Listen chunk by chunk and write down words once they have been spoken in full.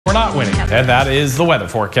We're not winning, and that is the weather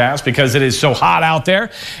forecast because it is so hot out there.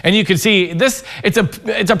 And you can see this, it's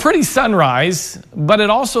a pretty sunrise, but it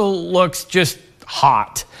also looks just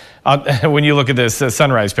hot. When you look at this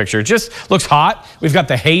sunrise picture, it just looks hot. We've got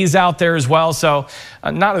the haze out there as well, so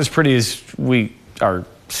not as pretty as we are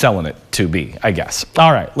selling it to be, I guess.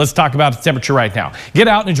 All right, let's talk about the temperature right now. Get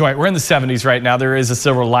out and enjoy it. We're in the 70s right now. There is a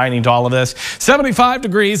silver lining to all of this. 75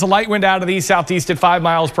 degrees, a light wind out of the east-southeast at 5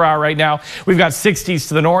 miles per hour right now. We've got 60s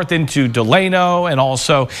to the north into Delano and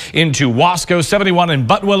also into Wasco, 71 in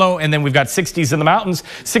Butwillow, and then we've got 60s in the mountains,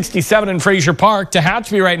 67 in Fraser Park.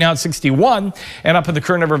 Tehachapi right now at 61, and up in the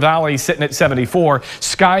Kern River Valley sitting at 74.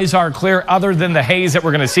 Skies are clear other than the haze that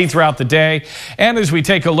we're going to see throughout the day. And as we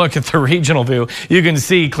take a look at the regional view, you can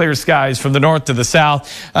see clear skies from the north to the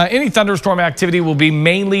south. Any thunderstorm activity will be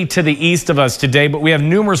mainly to the east of us today, but we have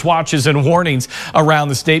numerous watches and warnings around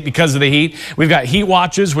the state because of the heat. We've got heat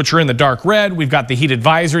watches, which are in the dark red. We've got the heat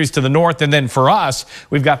advisories to the north, and then for us,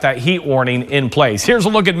 we've got that heat warning in place. Here's a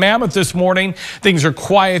look at Mammoth this morning. Things are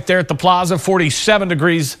quiet there at the plaza, 47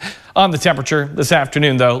 degrees on the temperature this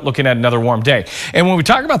afternoon, though, looking at another warm day. And when we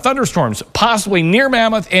talk about thunderstorms, possibly near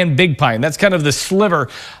Mammoth and Big Pine, that's kind of the sliver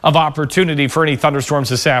of opportunity for any thunderstorms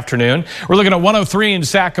this afternoon. We're looking at 103 in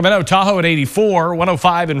Sacramento, Tahoe at 84,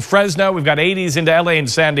 105 in Fresno. We've got 80s into LA and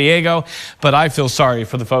San Diego, but I feel sorry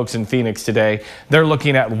for the folks in Phoenix today. They're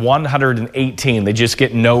looking at 118. They just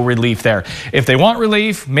get no relief there. If they want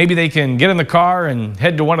relief, maybe they can get in the car and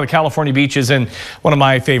head to one of the California beaches, and one of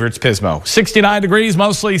my favorites, Pismo. 69 degrees,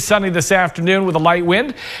 mostly sunny this afternoon with a light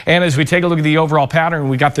wind. And as we take a look at the overall pattern,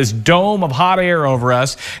 we got this dome of hot air over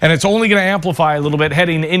us, and it's only going to amplify a little bit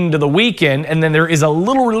heading into the weekend, and then there is a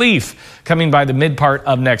little relief coming by the mid part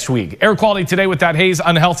of next week. Air quality today with that haze,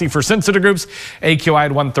 unhealthy for sensitive groups. AQI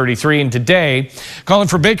at 133, and today calling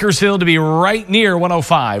for Bakersfield to be right near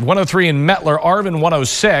 105, 103 in Mettler, Arvin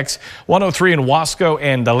 106, 103 in Wasco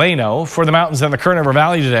and Delano. For the mountains and the Kern River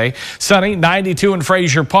Valley today, sunny, 92 in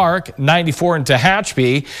Fraser Park, 94 in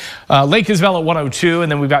Tehachapi. Lake Isabel at 102,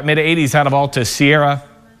 and then we've got mid-80s out of Alta Sierra.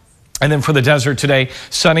 And then for the desert today,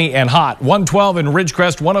 sunny and hot. 112 in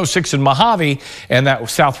Ridgecrest, 106 in Mojave, and that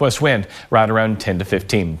southwest wind right around 10 to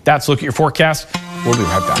 15. That's a look at your forecast. We'll be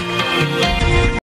right back.